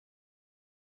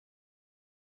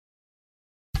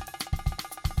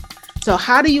So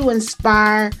how do you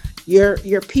inspire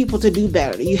your people to do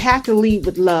better? You have to lead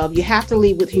with love. You have to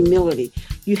lead with humility.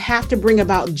 You have to bring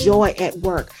about joy at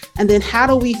work. And then how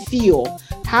do we feel?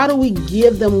 How do we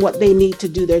give them what they need to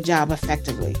do their job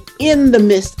effectively in the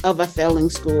midst of a failing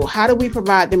school? How do we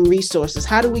provide them resources?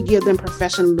 How do we give them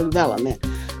professional development?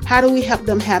 How do we help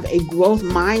them have a growth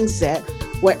mindset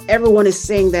where everyone is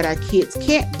saying that our kids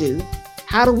can't do?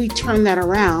 How do we turn that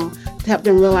around to help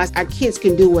them realize our kids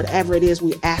can do whatever it is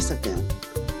we ask of them?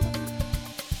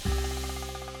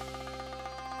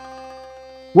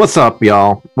 What's up,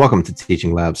 y'all? Welcome to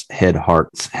Teaching Lab's Head,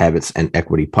 Hearts, Habits, and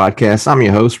Equity podcast. I'm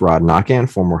your host, Rod Knockan,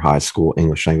 former high school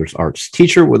English language arts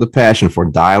teacher with a passion for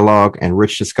dialogue and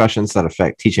rich discussions that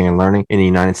affect teaching and learning in the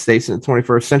United States in the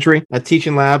 21st century. At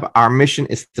Teaching Lab, our mission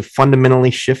is to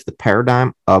fundamentally shift the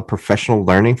paradigm of professional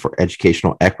learning for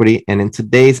educational equity. And in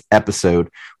today's episode,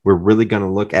 we're really going to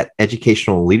look at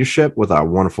educational leadership with our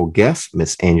wonderful guest,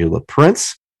 Miss Angela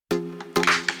Prince.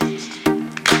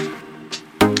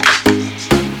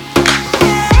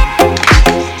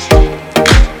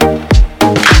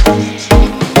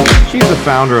 She's the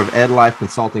founder of L.I.F.E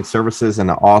Consulting Services and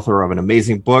the author of an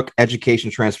amazing book,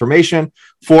 Education Transformation,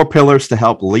 4 Pillars to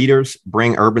Help Leaders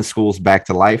Bring Urban Schools Back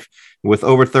to Life. With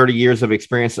over 30 years of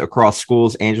experience across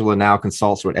schools, Angela now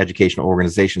consults with educational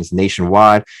organizations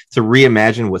nationwide to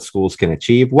reimagine what schools can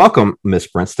achieve. Welcome, Ms.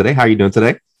 Prince, today. How are you doing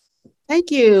today?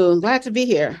 Thank you. Glad to be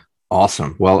here.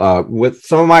 Awesome. Well, with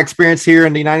some of my experience here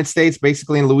in the United States,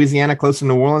 basically in Louisiana, close to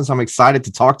New Orleans, I'm excited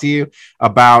to talk to you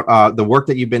about the work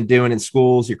that you've been doing in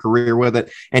schools, your career with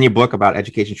it, and your book about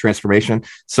education transformation.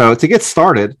 So to get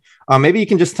started, maybe you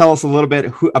can just tell us a little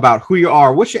bit about who you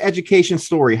are. What's your education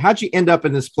story? How'd you end up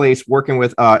in this place working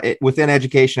with within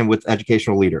education and with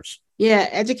educational leaders? Yeah,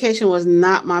 education was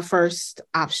not my first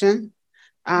option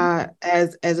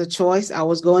as a choice. I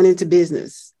was going into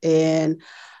business, and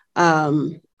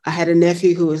I had a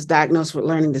nephew who was diagnosed with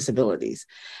learning disabilities.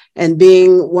 And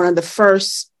being one of the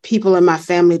first people in my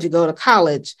family to go to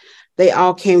college, they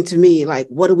all came to me like,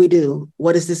 what do we do?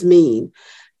 What does this mean?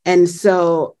 And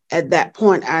so at that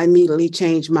point, I immediately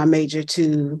changed my major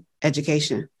to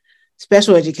education,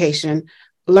 special education,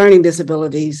 learning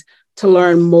disabilities, to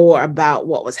learn more about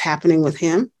what was happening with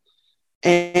him.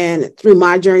 And through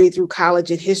my journey through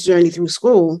college and his journey through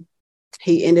school,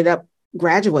 he ended up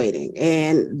graduating.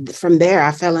 And from there,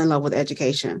 I fell in love with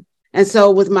education. And so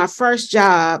with my first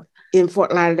job in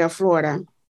Fort Lauderdale, Florida,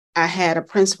 I had a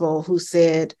principal who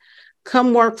said,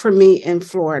 come work for me in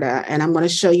Florida, and I'm going to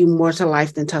show you more to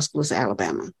life than Tuscaloosa,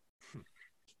 Alabama.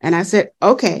 And I said,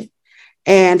 okay.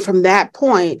 And from that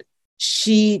point,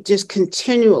 she just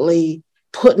continually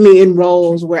put me in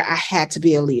roles where I had to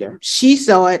be a leader. She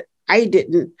saw it. I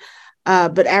didn't.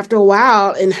 But after a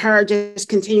while, and her just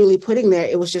continually putting there,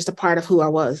 it was just a part of who I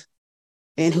was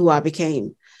and who I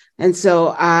became. And so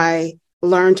I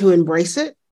learned to embrace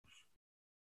it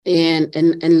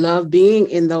and love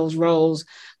being in those roles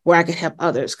where I could help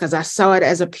others, because I saw it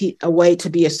as a way to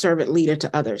be a servant leader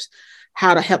to others,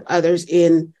 how to help others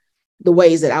in the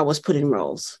ways that I was put in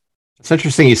roles. It's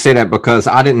interesting you say that, because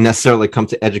I didn't necessarily come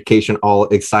to education all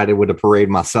excited with the parade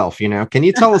myself. You know, can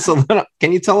you tell us a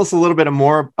little bit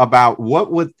more about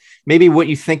what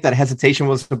you think that hesitation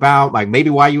was about? Like maybe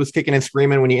why you was kicking and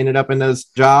screaming when you ended up in those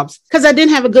jobs? Because I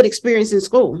didn't have a good experience in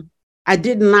school. I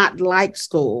did not like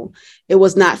school. It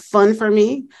was not fun for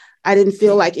me. I didn't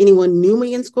feel like anyone knew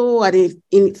me in school. I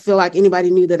didn't feel like anybody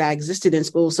knew that I existed in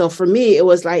school. So for me, it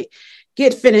was like,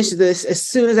 finish this as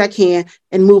soon as I can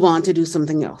and move on to do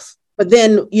something else. But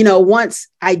then, once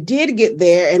I did get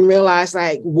there and realize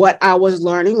like what I was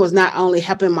learning was not only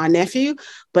helping my nephew,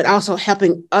 but also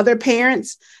helping other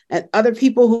parents and other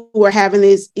people who were having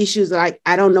these issues. Like,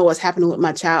 I don't know what's happening with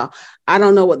my child. I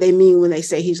don't know what they mean when they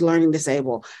say he's learning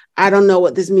disabled. I don't know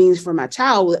what this means for my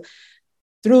child.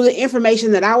 Through the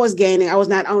information that I was gaining, I was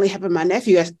not only helping my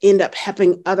nephew, I ended up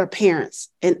helping other parents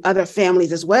and other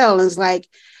families as well. And it's like,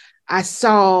 I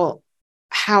saw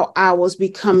how I was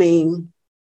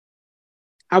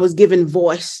given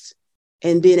voice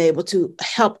and being able to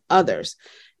help others.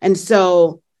 And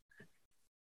so,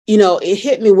 it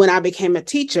hit me when I became a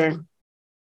teacher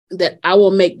that I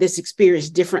will make this experience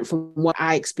different from what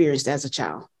I experienced as a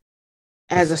child,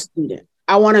 as a student.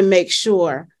 I want to make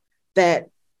sure that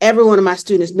every one of my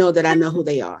students know that I know who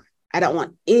they are. I don't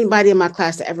want anybody in my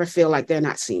class to ever feel like they're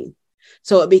not seen.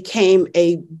 So it became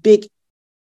a big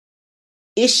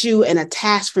issue and a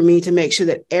task for me to make sure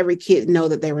that every kid know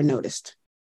that they were noticed.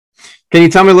 Can you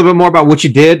tell me a little bit more about what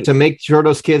you did to make sure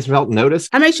those kids felt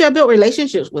noticed? I made sure I built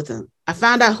relationships with them. I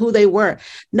found out who they were.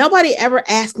 Nobody ever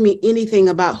asked me anything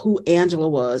about who Angela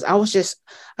was. I was just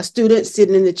a student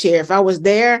sitting in the chair. If I was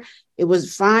there, It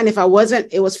was fine. If I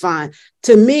wasn't, it was fine.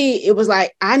 To me, it was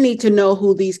like, I need to know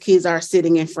who these kids are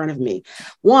sitting in front of me.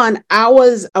 One, I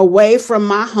was away from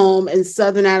my home in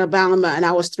Southern Alabama, and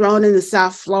I was thrown into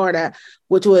South Florida,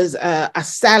 which was a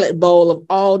salad bowl of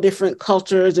all different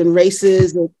cultures and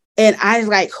races. And I was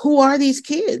like, who are these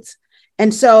kids?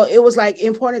 And so it was like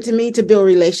important to me to build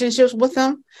relationships with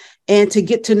them and to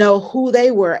get to know who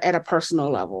they were at a personal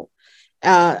level.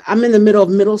 I'm in the middle of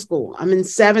middle school. I'm in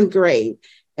 7th grade,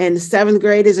 and 7th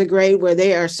grade is a grade where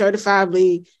they are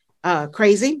certifiably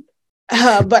crazy.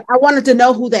 But I wanted to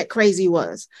know who that crazy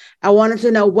was. I wanted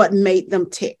to know what made them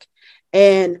tick.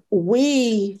 And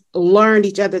we learned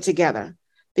each other together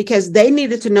because they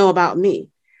needed to know about me.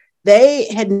 They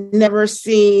had never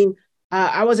seen,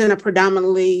 I was in a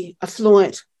predominantly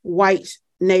affluent white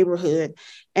neighborhood,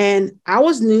 and I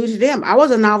was new to them. I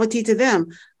was a novelty to them,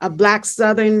 a Black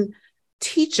Southern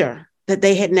teacher that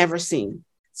they had never seen.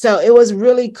 So it was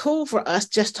really cool for us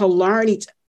just to learn each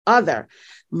other.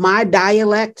 My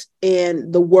dialect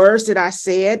and the words that I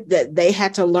said that they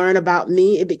had to learn about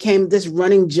me, it became this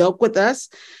running joke with us.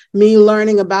 Me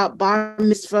learning about bar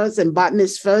mitzvahs and bat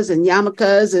mitzvahs and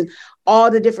yarmulkes and all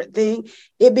the different things.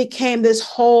 It became this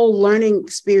whole learning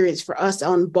experience for us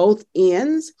on both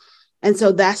ends. And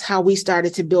so that's how we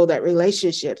started to build that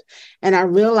relationship. And I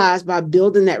realized by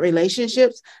building that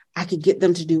relationships, I could get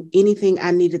them to do anything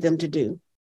I needed them to do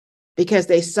because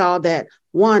they saw that,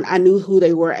 one, I knew who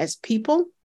they were as people,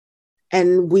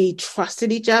 and we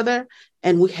trusted each other,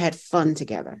 and we had fun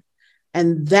together.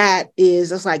 And that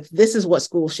is, it's like, this is what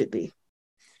school should be.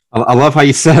 I love how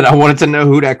you said, I wanted to know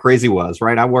who that crazy was,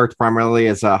 right? I worked primarily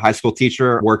as a high school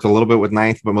teacher, worked a little bit with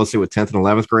 9th, but mostly with 10th and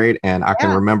 11th grade. And I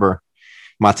can remember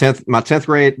my 10th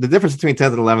grade, the difference between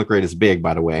 10th and 11th grade is big,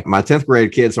 by the way. My 10th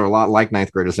grade kids are a lot like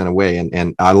 9th graders in a way.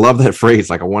 And I love that phrase.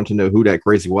 Like, I wanted to know who that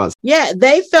crazy was. Yeah,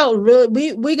 they felt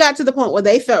really, we got to the point where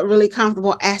they felt really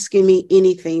comfortable asking me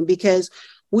anything because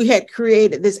we had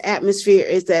created this atmosphere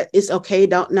is that it's okay,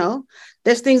 don't know.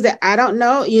 There's things that I don't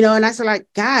know, and I said, like,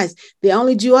 guys, the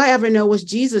only Jew I ever know was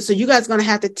Jesus. So you guys are going to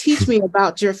have to teach me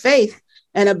about your faith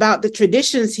and about the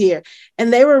traditions here.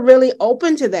 And they were really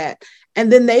open to that.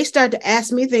 And then they started to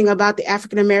ask me things about the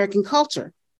African-American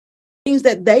culture, things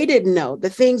that they didn't know, the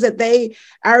things that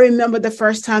I remember the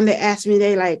first time they asked me,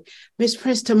 they like, Miss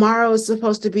Prince, tomorrow is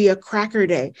supposed to be a cracker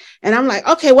day. And I'm like,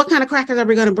 okay, what kind of crackers are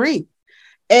we going to bring?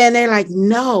 And they're like,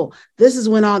 no, this is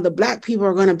when all the Black people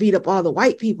are going to beat up all the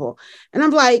white people. And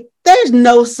I'm like, there's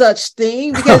no such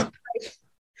thing because,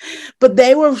 but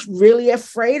they were really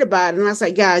afraid about it. And I was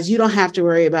like, guys, you don't have to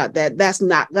worry about that. That's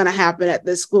not going to happen at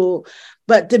this school.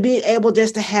 But to be able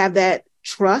just to have that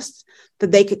trust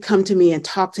that they could come to me and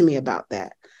talk to me about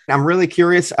that. I'm really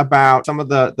curious about some of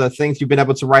the things you've been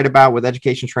able to write about with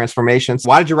education transformations.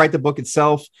 Why did you write the book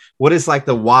itself? What is like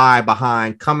the why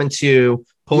behind coming to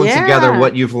pulling together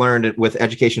what you've learned with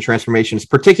education transformations,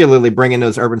 particularly bringing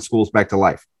those urban schools back to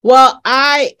life? Well,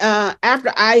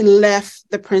 after I left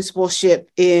the principalship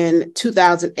in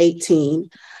 2018,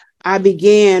 I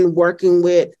began working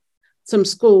with some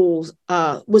schools,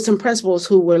 with some principals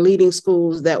who were leading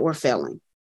schools that were failing.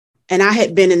 And I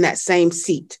had been in that same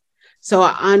seat. So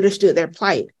I understood their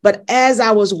plight. But as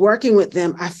I was working with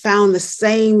them, I found the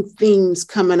same themes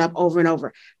coming up over and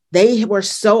over. They were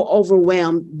so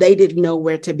overwhelmed, they didn't know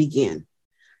where to begin.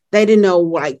 They didn't know,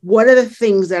 like, what are the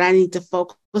things that I need to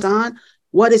focus on?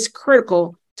 What is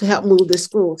critical to help move the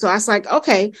school? So I was like,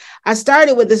 okay, I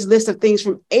started with this list of things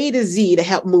from A to Z to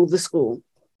help move the school.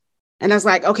 And I was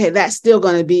like, okay, that's still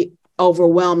going to be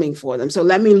overwhelming for them. So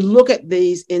let me look at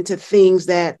these into things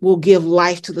that will give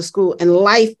life to the school. And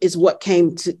life is what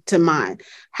came to mind.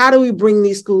 How do we bring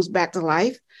these schools back to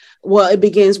life? Well, it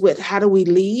begins with how do we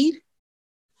lead?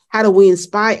 How do we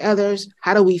inspire others?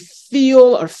 How do we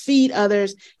fuel or feed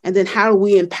others? And then how do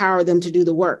we empower them to do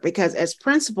the work? Because as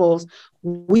principals,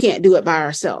 we can't do it by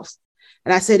ourselves.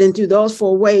 And I said, and through those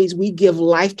 4 ways, we give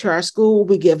life to our school,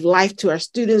 we give life to our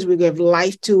students, we give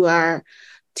life to our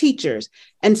teachers.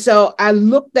 And so I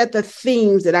looked at the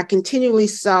themes that I continually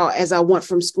saw as I went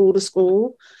from school to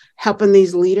school, helping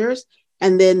these leaders.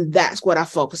 And then that's what I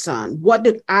focus on. What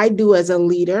did I do as a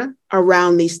leader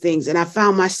around these things? And I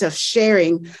found myself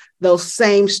sharing those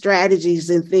same strategies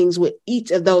and things with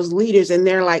each of those leaders. And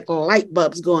they're like light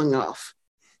bulbs going off.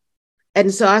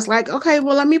 And so I was like, okay,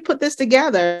 well, let me put this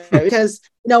together because,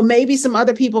 maybe some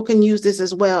other people can use this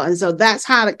as well. And so that's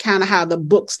how the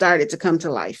book started to come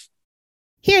to life.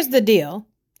 Here's the deal.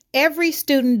 Every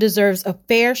student deserves a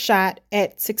fair shot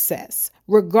at success,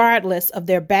 regardless of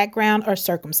their background or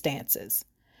circumstances.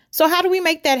 So how do we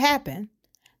make that happen?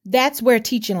 That's where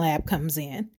Teaching Lab comes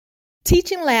in.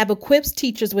 Teaching Lab equips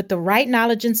teachers with the right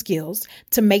knowledge and skills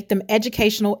to make them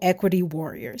educational equity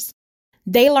warriors.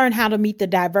 They learn how to meet the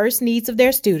diverse needs of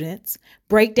their students,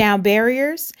 break down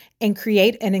barriers, and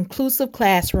create an inclusive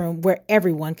classroom where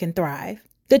everyone can thrive.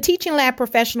 The Teaching Lab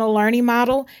professional learning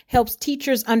model helps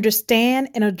teachers understand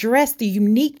and address the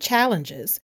unique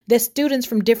challenges that students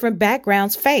from different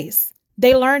backgrounds face.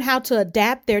 They learn how to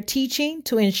adapt their teaching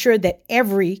to ensure that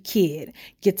every kid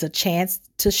gets a chance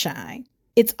to shine.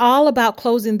 It's all about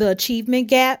closing the achievement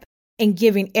gap and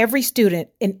giving every student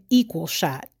an equal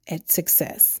shot at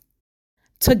success.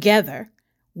 Together,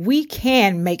 we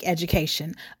can make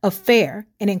education a fair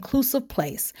and inclusive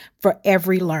place for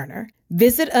every learner.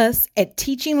 Visit us at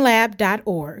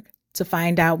teachinglab.org to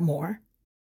find out more.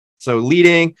 So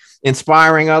leading,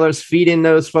 inspiring others, feeding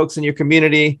those folks in your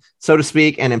community, so to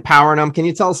speak, and empowering them. Can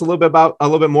you tell us a little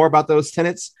bit more about those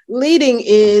tenets? Leading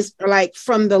is like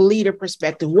from the leader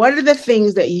perspective. What are the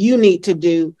things that you need to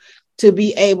do to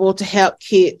be able to help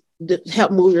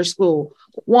help move your school?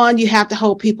 One, you have to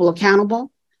hold people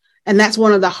accountable. And that's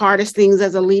one of the hardest things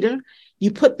as a leader.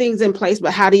 You put things in place,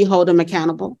 but how do you hold them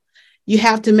accountable? You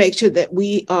have to make sure that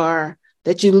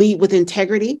that you lead with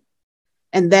integrity,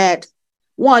 and that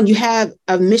one, you have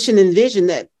a mission and vision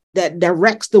that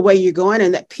directs the way you're going,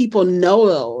 and that people know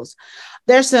those.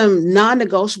 There's some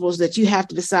non-negotiables that you have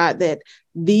to decide that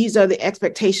these are the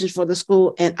expectations for the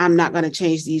school, and I'm not going to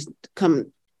change these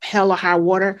come hell or high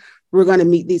water. We're going to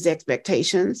meet these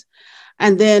expectations.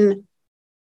 And then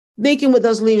thinking with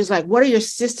those leaders, like, what are your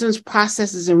systems,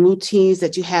 processes, and routines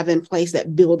that you have in place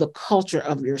that build the culture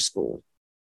of your school?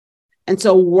 And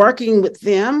so working with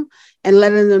them and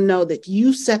letting them know that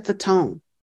you set the tone.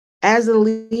 As a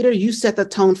leader, you set the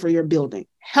tone for your building,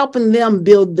 helping them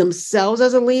build themselves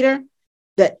as a leader,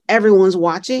 that everyone's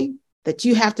watching, that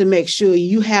you have to make sure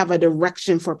you have a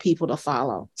direction for people to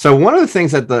follow. So one of the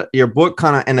things that your book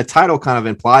kind of, and the title kind of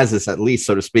implies this, at least,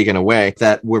 so to speak, in a way,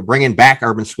 that we're bringing back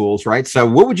urban schools, right? So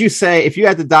what would you say if you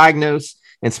had to diagnose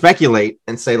and speculate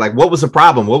and say, like, what was the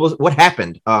problem? What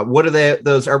happened? What do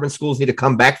those urban schools need to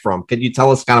come back from? Could you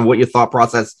tell us kind of what your thought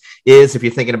process is if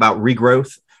you're thinking about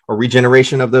regrowth or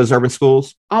regeneration of those urban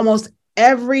schools? Almost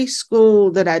every school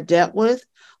that I dealt with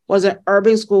was an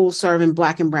urban school serving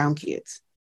Black and brown kids.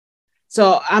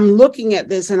 So I'm looking at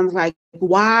this and I'm like,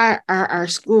 why are our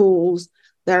schools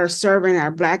that are serving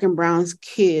our Black and brown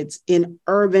kids in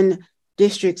urban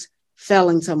districts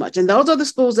failing so much? And those are the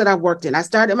schools that I worked in. I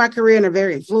started my career in a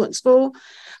very affluent school,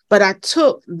 but I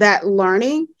took that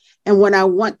learning. And when I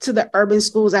went to the urban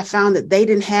schools, I found that they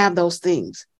didn't have those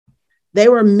things. They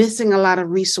were missing a lot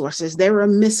of resources. They were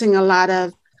missing a lot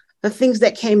of the things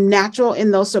that came natural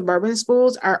in those suburban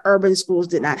schools, our urban schools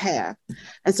did not have.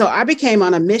 And so I became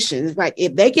on a mission. It's like,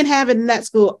 if they can have it in that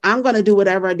school, I'm going to do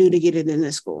whatever I do to get it in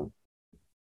this school.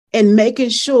 And making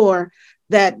sure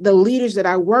that the leaders that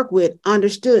I work with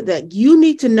understood that you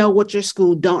need to know what your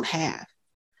school don't have.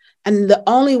 And the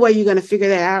only way you're going to figure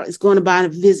that out is going to buy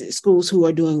and visit schools who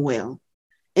are doing well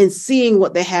and seeing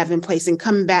what they have in place and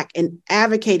coming back and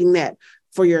advocating that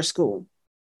for your school.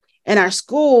 And our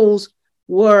schools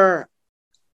were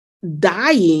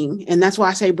dying, and that's why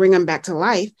I say bring them back to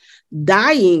life,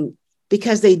 dying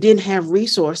because they didn't have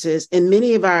resources, and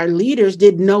many of our leaders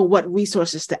didn't know what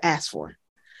resources to ask for.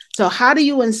 So how do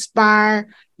you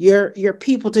inspire your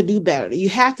people to do better? You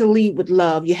have to lead with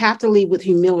love. You have to lead with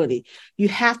humility. You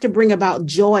have to bring about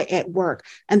joy at work.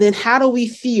 And then how do we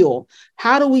feel?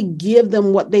 How do we give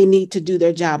them what they need to do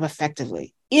their job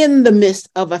effectively? In the midst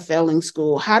of a failing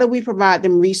school, how do we provide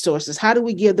them resources? How do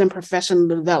we give them professional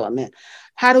development?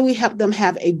 How do we help them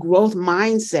have a growth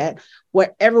mindset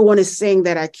where everyone is saying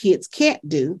that our kids can't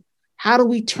do? How do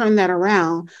we turn that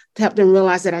around to help them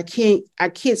realize that our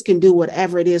kids can do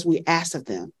whatever it is we ask of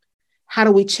them? How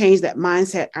do we change that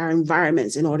mindset, our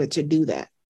environments, in order to do that?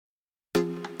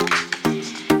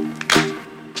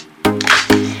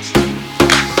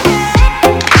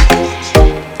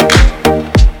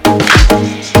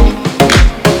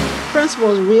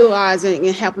 Principals realizing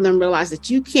and helping them realize that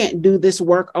you can't do this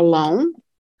work alone.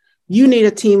 You need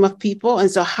a team of people. And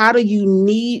so how do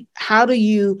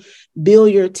you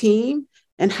build your team,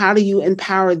 and how do you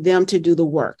empower them to do the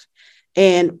work?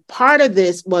 And part of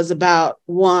this was about,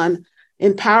 one,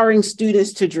 empowering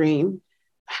students to dream.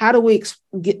 How do we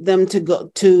get them to go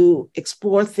to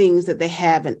explore things that they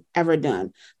haven't ever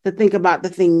done, to think about the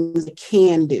things they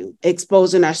can do,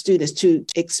 exposing our students to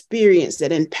experience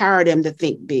that empower them to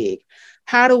think big?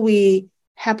 How do we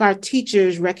help our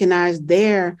teachers recognize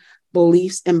their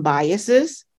beliefs and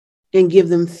biases and give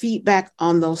them feedback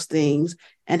on those things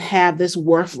and have this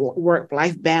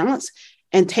work-life balance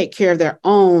and take care of their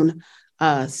own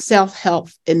self-help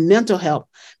and mental health,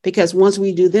 because once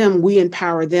we do them, we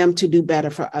empower them to do better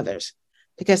for others.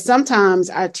 Because sometimes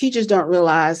our teachers don't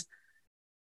realize,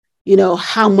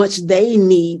 how much they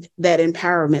need that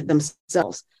empowerment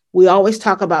themselves. We always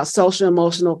talk about social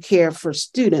emotional care for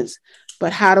students,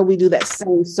 but how do we do that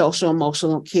same social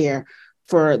emotional care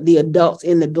for the adults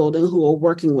in the building who are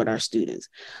working with our students?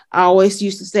 I always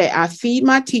used to say, I feed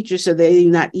my teachers so they do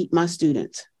not eat my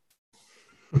students.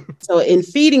 So in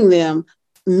feeding them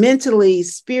mentally,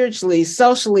 spiritually,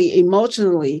 socially,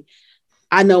 emotionally,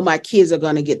 I know my kids are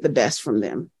going to get the best from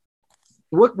them.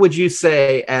 What would you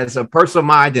say, as a person of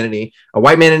my identity, a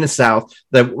white man in the South,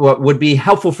 that what would be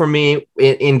helpful for me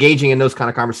in engaging in those kind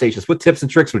of conversations? What tips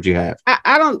and tricks would you have?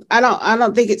 I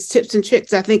don't think it's tips and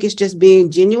tricks. I think it's just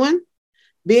being genuine,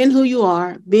 being who you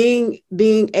are, being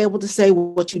able to say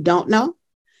what you don't know,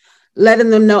 letting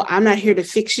them know I'm not here to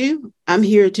fix you. I'm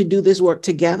here to do this work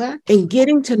together, and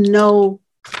getting to know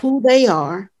who they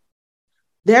are,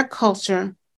 their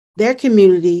culture, their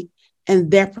community,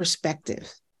 and their perspective.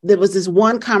 There was this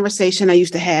one conversation I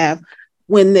used to have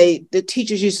when the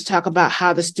teachers used to talk about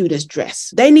how the students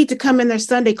dress. They need to come in their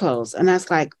Sunday clothes. And I was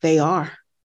like, they are.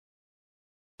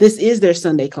 This is their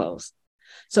Sunday clothes.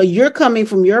 So you're coming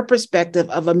from your perspective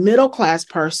of a middle-class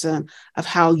person of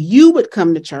how you would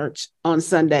come to church on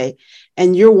Sunday,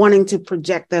 and you're wanting to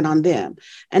project that on them.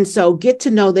 And so get to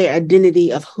know their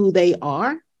identity of who they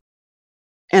are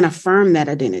and affirm that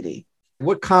identity.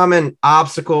 What common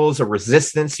obstacles or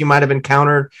resistance you might have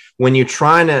encountered when you're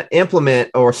trying to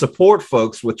implement or support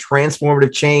folks with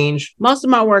transformative change? Most of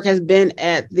my work has been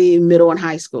at the middle and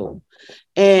high school.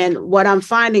 And what I'm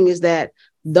finding is that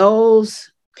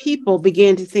those people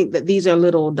begin to think that these are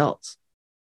little adults.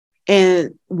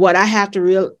 And what I have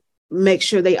to make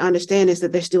sure they understand is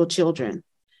that they're still children,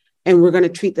 and we're going to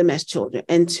treat them as children.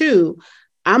 And two,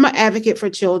 I'm an advocate for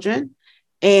children.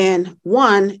 And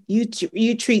one, you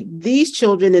treat these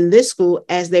children in this school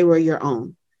as they were your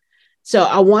own. So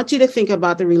I want you to think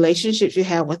about the relationships you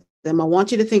have with them. I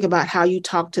want you to think about how you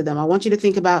talk to them. I want you to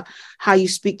think about how you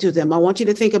speak to them. I want you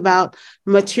to think about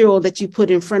material that you put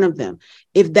in front of them.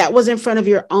 If that was in front of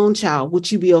your own child,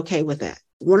 would you be okay with that?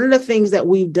 One of the things that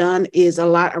we've done is a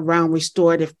lot around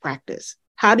restorative practice.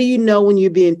 How do you know when you're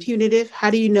being punitive?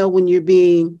 How do you know when you're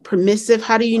being permissive?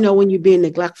 How do you know when you're being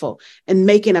neglectful? And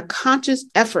making a conscious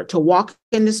effort to walk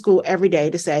into school every day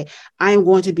to say, I am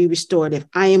going to be restorative.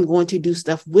 I am going to do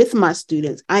stuff with my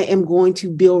students. I am going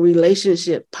to build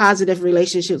positive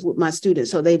relationships with my students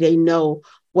so that they know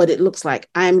what it looks like.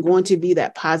 I am going to be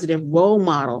that positive role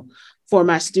model for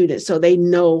my students so they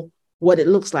know what it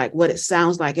looks like, what it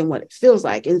sounds like, and what it feels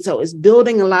like. And so it's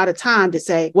building a lot of time to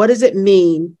say, what does it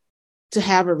mean to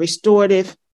have a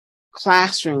restorative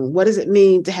classroom? What does it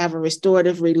mean to have a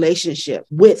restorative relationship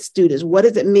with students? What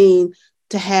does it mean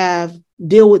to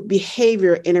deal with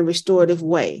behavior in a restorative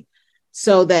way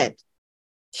so that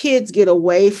kids get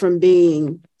away from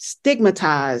being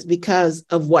stigmatized because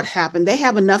of what happened? They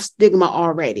have enough stigma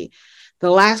already. The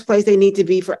last place they need to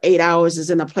be for 8 hours is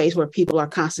in a place where people are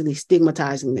constantly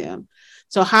stigmatizing them.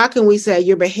 So how can we say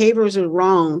your behaviors are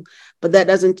wrong, but that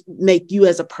doesn't make you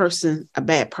as a person a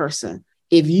bad person?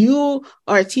 If you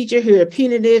are a teacher who are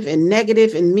punitive and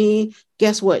negative and mean,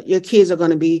 guess what? Your kids are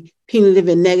going to be punitive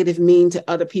and negative, mean to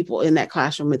other people in that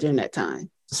classroom during that time.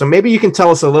 So maybe you can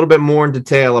tell us a little bit more in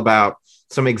detail about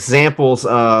some examples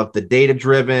of the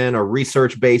data-driven or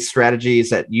research-based strategies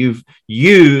that you've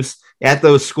used at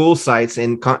those school sites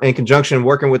in conjunction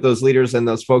working with those leaders and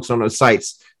those folks on those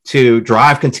sites to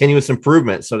drive continuous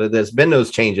improvement so that there's been those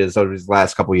changes over these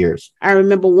last couple of years. I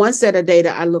remember one set of data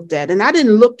I looked at, and I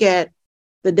didn't look at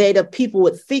the data people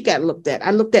would think I looked at.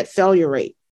 I looked at failure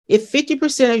rate. If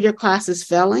 50% of your class is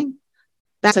failing,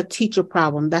 that's a teacher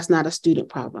problem. That's not a student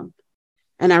problem.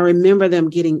 And I remember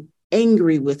them getting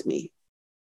angry with me.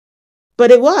 But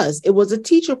it was a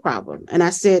teacher problem. And I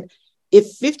said,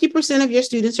 if 50% of your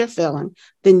students are failing,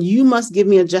 then you must give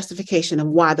me a justification of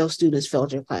why those students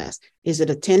failed your class. Is it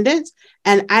attendance?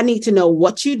 And I need to know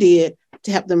what you did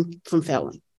to help them from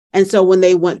failing. And so when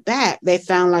they went back, they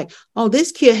found like, oh,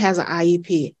 this kid has an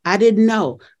IEP. I didn't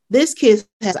know. This kid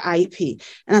has an IEP.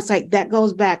 And it's like, that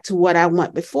goes back to what I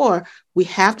went before. We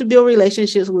have to build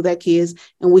relationships with our kids,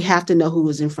 and we have to know who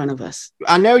is in front of us.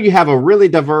 I know you have a really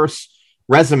diverse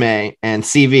resume and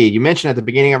CV. You mentioned at the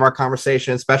beginning of our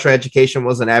conversation, special education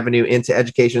was an avenue into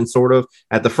education, sort of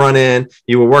at the front end.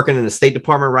 You were working in the State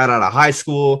Department right out of high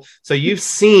school. So you've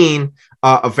seen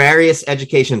various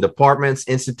education departments,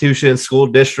 institutions, school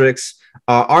districts.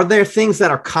 Are there things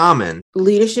that are common?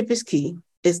 Leadership is key.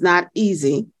 It's not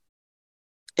easy.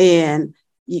 And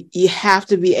you have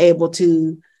to be able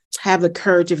to have the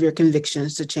courage of your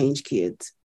convictions to change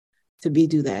kids,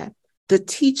 do that. The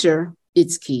teacher,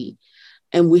 it's key.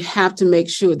 And we have to make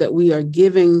sure that we are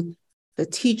giving the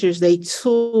teachers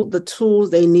the tools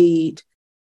they need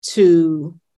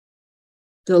to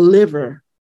deliver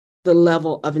the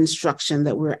level of instruction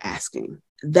that we're asking.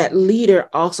 That leader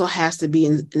also has to be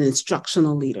an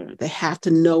instructional leader. They have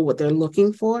to know what they're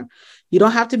looking for. You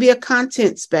don't have to be a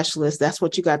content specialist. That's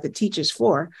what you got the teachers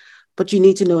for, but you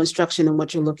need to know instruction and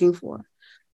what you're looking for.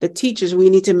 The teachers, we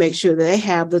need to make sure that they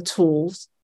have the tools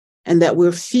and that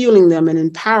we're fueling them and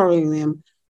empowering them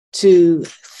to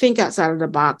think outside of the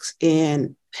box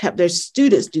and help their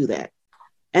students do that.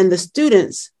 And the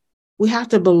students, we have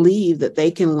to believe that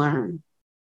they can learn.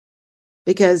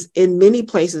 Because in many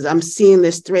places, I'm seeing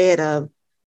this thread of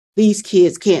these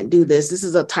kids can't do this. This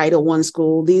is a Title I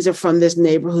school. These are from this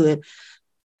neighborhood.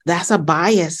 That's a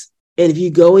bias. And if you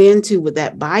go into with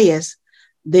that bias,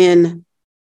 then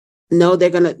no, they're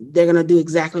gonna do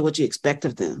exactly what you expect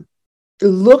of them.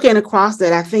 Looking across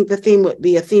that, I think the theme would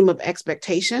be a theme of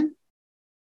expectation,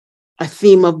 a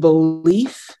theme of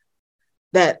belief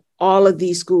that all of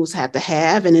these schools have to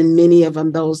have. And in many of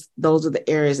them, those are the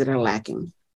areas that are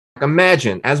lacking.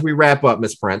 Imagine, as we wrap up,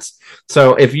 Ms. Prince,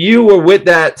 so if you were with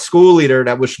that school leader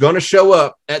that was going to show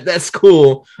up at that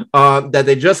school that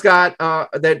they just got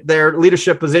their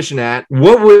leadership position at,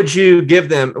 what would you give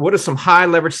them? What are some high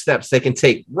leverage steps they can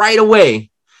take right away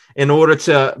in order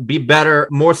to be better,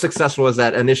 more successful as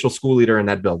that initial school leader in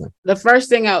that building? The first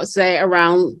thing I would say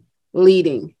around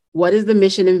leading, what is the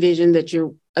mission and vision that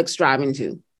you're striving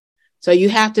to? So you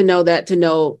have to know that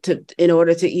in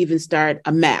order to even start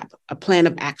a map, a plan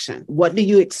of action. What do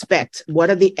you expect?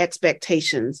 What are the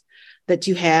expectations that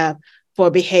you have for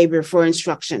behavior, for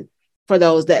instruction, for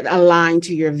those that align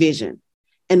to your vision?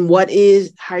 And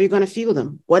how are you going to fuel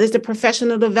them? What is the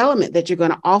professional development that you're going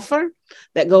to offer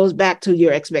that goes back to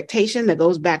your expectation, that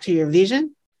goes back to your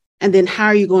vision? And then how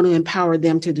are you going to empower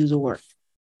them to do the work?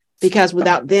 Because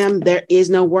without them, there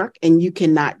is no work and you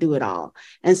cannot do it all.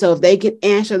 And so if they can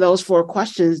answer those 4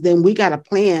 questions, then we got a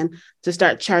plan to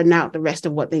start charting out the rest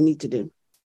of what they need to do.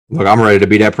 Look, I'm ready to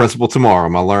be that principal tomorrow.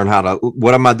 I'm going to learn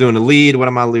what am I doing to lead? What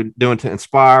am I doing to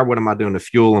inspire? What am I doing to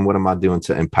fuel? And what am I doing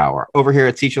to empower? Over here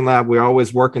at Teaching Lab, we're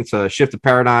always working to shift the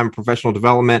paradigm, professional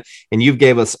development. And you've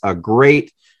gave us a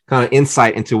great kind of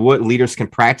insight into what leaders can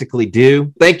practically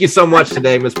do. Thank you so much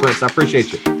today, Ms. Prince. I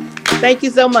appreciate you. Thank you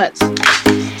so much.